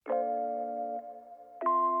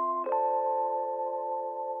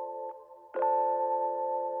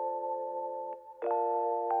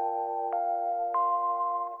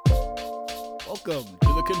Welcome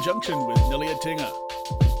to The Conjunction with Nelly Tinga.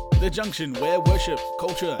 The junction where worship,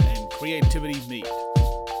 culture and creativity meet.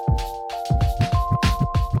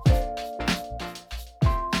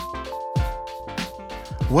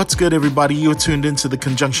 What's good, everybody? You're tuned into the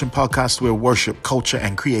Conjunction podcast where worship, culture,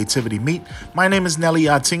 and creativity meet. My name is Nelly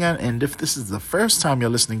Tinga, and if this is the first time you're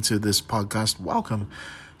listening to this podcast, welcome.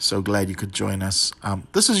 So glad you could join us.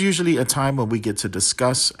 This is usually a time when we get to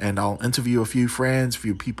discuss, and I'll interview a few friends, a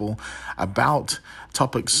few people about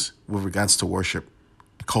topics with regards to worship,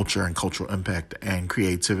 culture and cultural impact and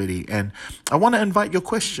creativity. And I want to invite your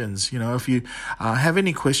questions. If you have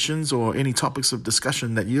any questions or any topics of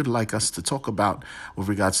discussion that you'd like us to talk about with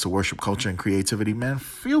regards to worship, culture and creativity, man,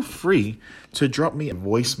 feel free to drop me a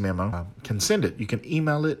voice memo. You can send it. You can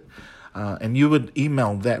email it. And you would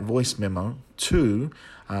email that voice memo to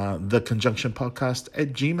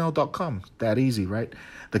theconjunctionpodcast@gmail.com. That easy, right?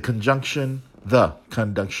 The conjunction. Man,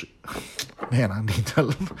 I need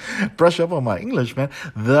to brush up on my English, man.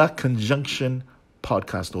 The Conjunction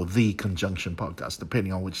Podcast, or The Conjunction Podcast,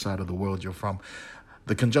 depending on which side of the world you're from.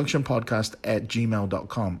 The Conjunction Podcast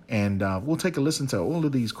 @gmail.com. And we'll take a listen to all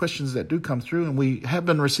of these questions that do come through. And we have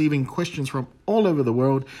been receiving questions from all over the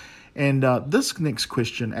world. And this next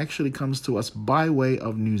question actually comes to us by way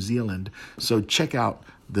of New Zealand. So check out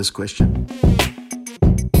this question.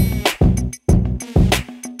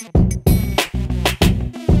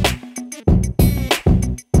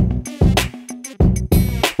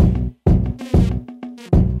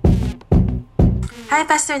 Hi,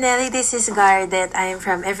 Pastor Nelly. This is Gardet. I am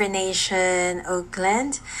from Every Nation,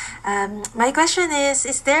 Oakland. My question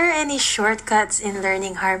is there any shortcuts in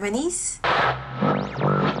learning harmonies?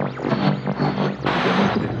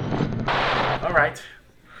 All right.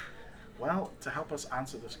 Well, to help us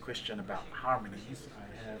answer this question about harmonies, I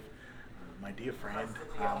have my dear friend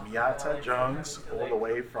Miata Jones, all the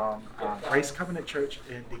way from Grace Covenant Church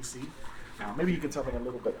in DC. Maybe you can tell me a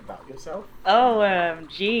little bit about yourself.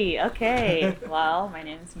 Okay. Well, my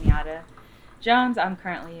name is Miata Jones. I'm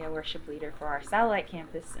currently a worship leader for our satellite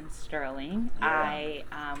campus in Sterling. Yeah.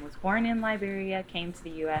 I was born in Liberia, came to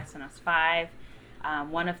the U.S. when I was 5.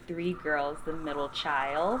 One of 3 girls, the middle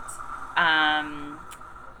child.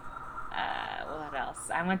 What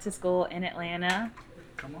else? I went to school in Atlanta.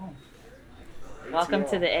 Come on. Welcome ATL.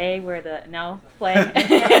 to the A where the play. Hold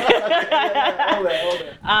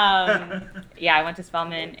it. I went to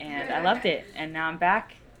Spelman and I loved it. And now I'm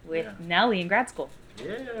back with Nelly in grad school.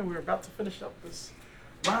 Yeah, we're about to finish up this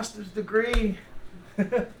master's degree.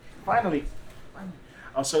 Finally.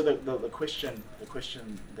 So the question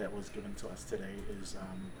that was given to us today is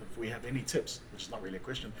if we have any tips, which is not really a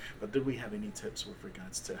question, but did we have any tips with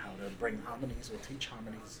regards to how to bring harmonies or teach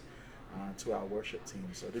harmonies to our worship team?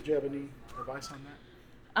 So did you have any advice on that?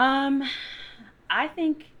 I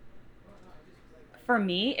think for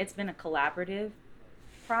me, it's been a collaborative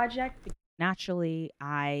project. Naturally,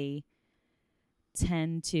 I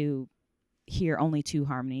tend to hear only 2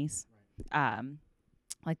 harmonies.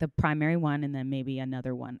 Like the primary one and then maybe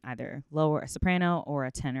another one, either lower, a soprano or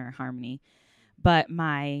a tenor harmony. But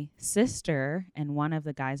my sister and one of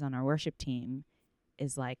the guys on our worship team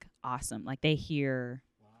is like awesome. Like they hear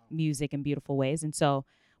music in beautiful ways. And so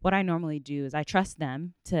what I normally do is I trust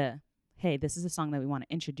them to, hey, this is a song that we want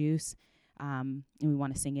to introduce and we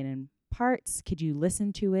want to sing it in parts. Could you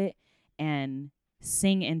listen to it and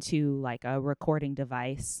sing into like a recording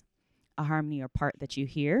device, a harmony or part that you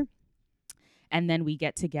hear? And then we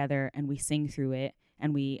get together and we sing through it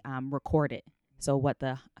and we record it. So what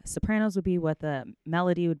the sopranos would be, what the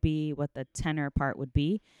melody would be, what the tenor part would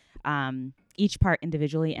be, each part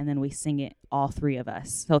individually, and then we sing it, all 3 of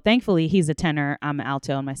us. So thankfully, he's a tenor, I'm an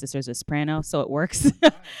alto, and my sister's a soprano, so it works.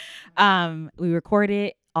 We record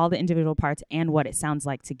it, all the individual parts, and what it sounds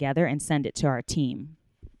like together, and send it to our team.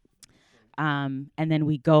 And then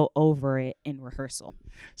we go over it in rehearsal.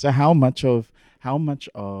 So how much of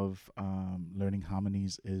learning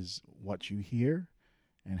harmonies is what you hear,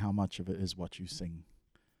 and how much of it is what you sing?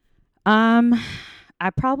 I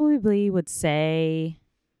probably would say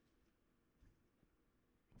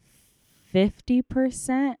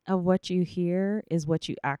 50% of what you hear is what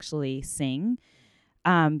you actually sing,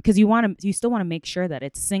 because you still want to make sure that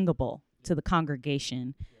it's singable to the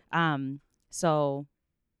congregation. So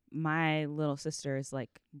my little sister is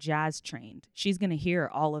like jazz trained. She's gonna hear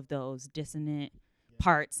all of those dissonant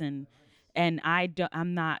parts, and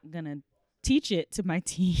I'm not gonna teach it to my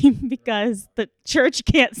team because the church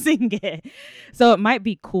can't sing it. So it might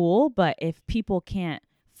be cool, but if people can't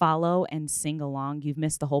follow and sing along, you've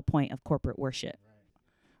missed the whole point of corporate worship.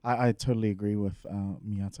 I totally agree with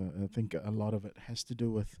Miata. I think a lot of it has to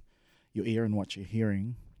do with your ear and what you're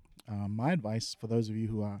hearing. My advice for those of you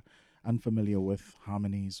who are unfamiliar with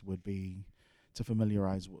harmonies would be to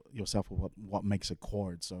familiarize yourself with what makes a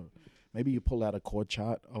chord. So maybe you pull out a chord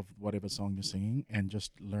chart of whatever song you're singing and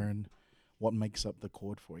just learn what makes up the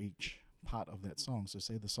chord for each part of that song. So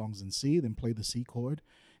say the song's in C, then play the C chord,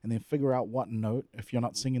 and then figure out what note. If you're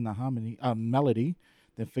not singing the harmony melody,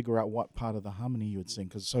 then figure out what part of the harmony you would sing.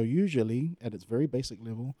 Because so usually at its very basic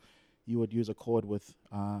level, you would use a chord with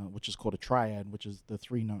which is called a triad, which is the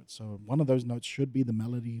three notes. So one of those notes should be the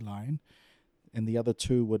melody line, and the other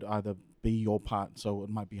two would either be your part. So it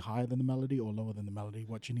might be higher than the melody or lower than the melody.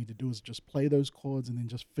 What you need to do is just play those chords and then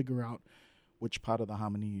just figure out which part of the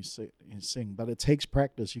harmony you sing. But it takes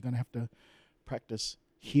practice. You're going to have to practice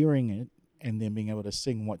hearing it and then being able to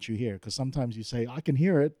sing what you hear. Because sometimes you say, I can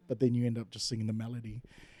hear it, but then you end up just singing the melody.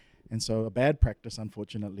 And so a bad practice,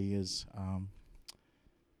 unfortunately, is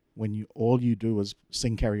when all you do is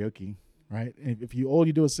sing karaoke, right? If all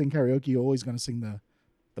you do is sing karaoke, you're always going to sing the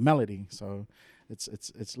melody. So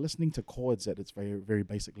it's listening to chords at its very, very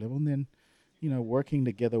basic level, and then working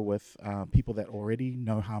together with people that already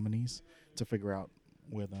know harmonies to figure out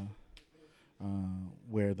where the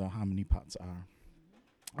harmony parts are.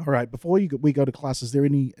 All right, before we go to class, is there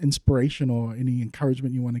any inspiration or any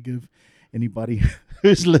encouragement you want to give anybody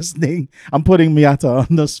who's listening? I'm putting Miata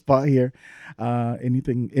on the spot here.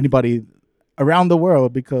 Anybody around the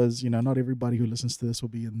world, because not everybody who listens to this will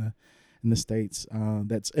be in the States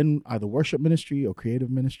that's in either worship ministry or creative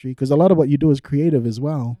ministry, because a lot of what you do is creative as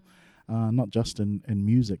well. Not just in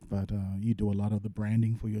music, but you do a lot of the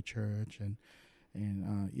branding for your church, and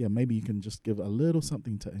maybe you can just give a little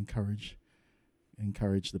something to encourage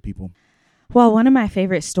the people. Well, one of my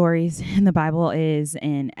favorite stories in the Bible is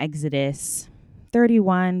in Exodus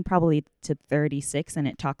 31, probably to 36, and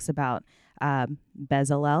it talks about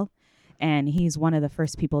Bezalel, and he's one of the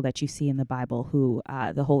first people that you see in the Bible who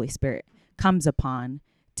the Holy Spirit comes upon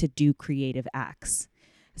to do creative acts.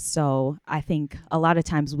 So I think a lot of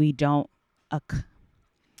times we don't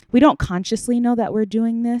consciously know that we're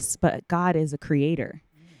doing this, but God is a creator.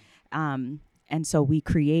 And so we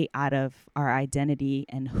create out of our identity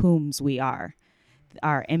and whom's we are,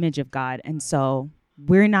 our image of God. And so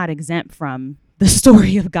we're not exempt from the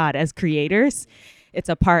story of God as creators. It's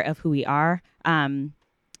a part of who we are. And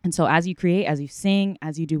so as you create, as you sing,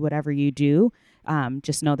 as you do whatever you do,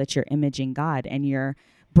 just know that you're imaging God and you're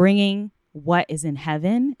bringing what is in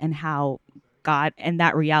heaven and how God and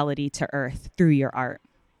that reality to earth through your art.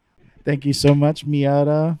 Thank you so much,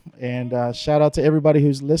 Miata. And shout out to everybody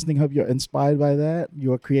who's listening. Hope you're inspired by that.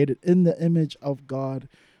 You are created in the image of God,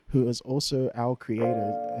 who is also our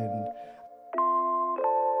creator. And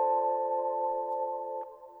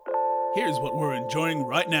here's what we're enjoying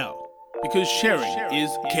right now, because sharing is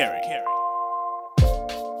caring.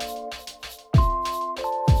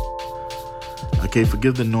 Okay,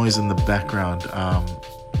 forgive the noise in the background.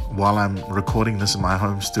 While I'm recording this in my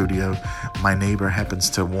home studio, my neighbor happens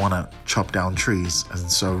to want to chop down trees.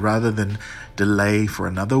 And so rather than delay for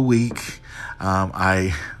another week,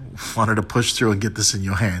 I wanted to push through and get this in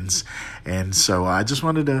your hands. And so I just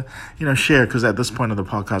wanted to, share, because at this point of the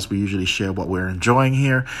podcast, we usually share what we're enjoying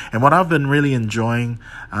here. And what I've been really enjoying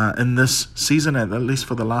in this season, at least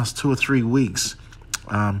for the last 2 or 3 weeks,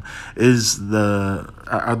 are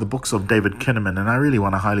the books of David Kinnaman, and I really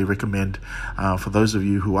want to highly recommend for those of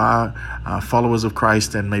you who are followers of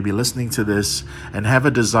Christ and maybe listening to this and have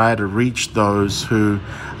a desire to reach those who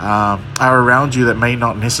are around you that may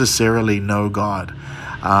not necessarily know God,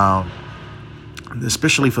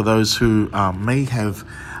 especially for those who may have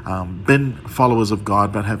been followers of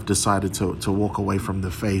God but have decided to walk away from the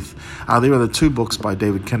faith. There are the 2 books by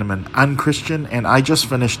David Kinnaman, Unchristian, and I just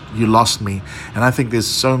finished You Lost Me. And I think there's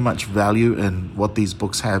so much value in what these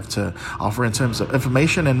books have to offer in terms of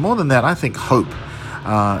information, and more than that, I think hope.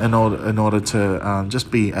 In order to just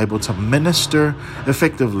be able to minister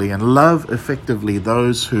effectively and love effectively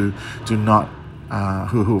those who do not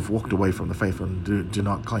who have walked away from the faith and do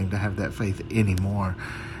not claim to have that faith anymore.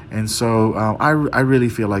 And so I really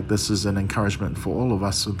feel like this is an encouragement for all of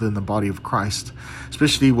us within the body of Christ,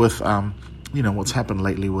 especially with what's happened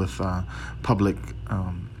lately with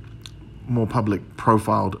more public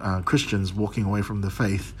profiled Christians walking away from their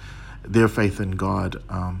faith in God.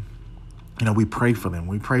 We pray for them.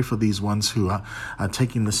 We pray for these ones who are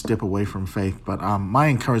taking the step away from faith. But my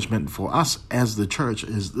encouragement for us as the church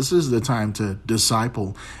is this is the time to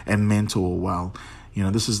disciple and mentor well.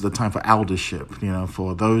 This is the time for eldership,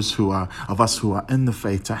 for those of us who are in the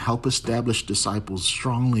faith, to help establish disciples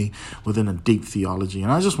strongly within a deep theology.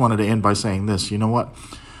 And I just wanted to end by saying this,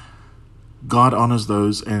 God honors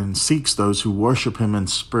those and seeks those who worship him in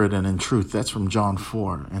spirit and in truth. That's from John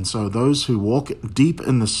 4. And so those who walk deep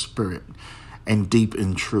in the spirit and deep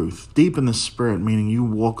in truth. Deep in the spirit, meaning you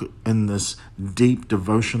walk in this deep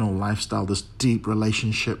devotional lifestyle, this deep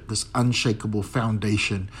relationship, this unshakable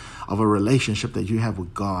foundation of a relationship that you have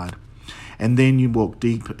with God. And then you walk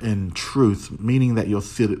deep in truth, meaning that your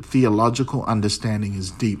theological understanding is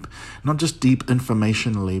deep. Not just deep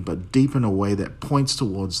informationally, but deep in a way that points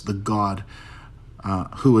towards the God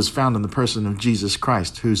who is found in the person of Jesus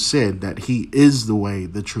Christ, who said that he is the way,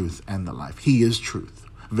 the truth, and the life. He is truth.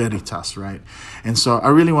 Veritas, right? And so I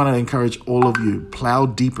really want to encourage all of you, plow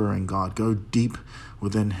deeper in God. Go deep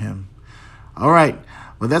within him. All right.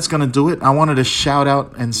 Well, that's going to do it. I wanted to shout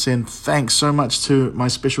out and send thanks so much to my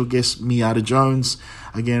special guest, Miata Jones,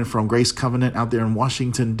 again from Grace Covenant out there in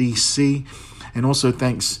Washington, D.C., and also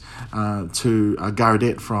thanks to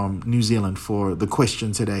Gardette from New Zealand for the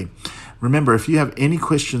question today. Remember, if you have any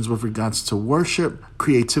questions with regards to worship,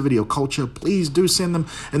 creativity, or culture, please do send them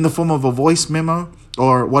in the form of a voice memo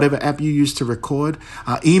or whatever app you use to record.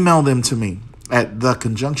 Email them to me at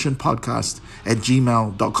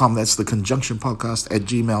theconjunctionpodcast@gmail.com. That's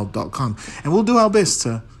theconjunctionpodcast@gmail.com. And we'll do our best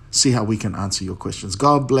to see how we can answer your questions.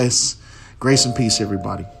 God bless. Grace and peace,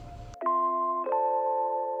 everybody.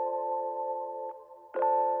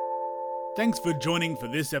 Thanks for joining for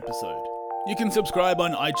this episode. You can subscribe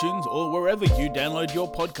on iTunes or wherever you download your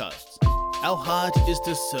podcasts. Our heart is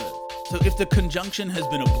to serve. So if the conjunction has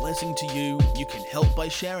been a blessing to you, you can help by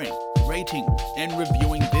sharing, rating, and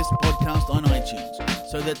reviewing this podcast on iTunes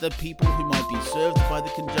so that the people who might be served by the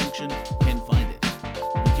conjunction can find it.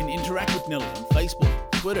 You can interact with Nelly on Facebook,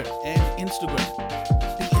 Twitter, and Instagram.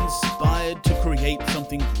 Be inspired to create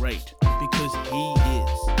something great because he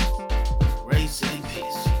is. Grace and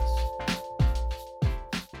peace.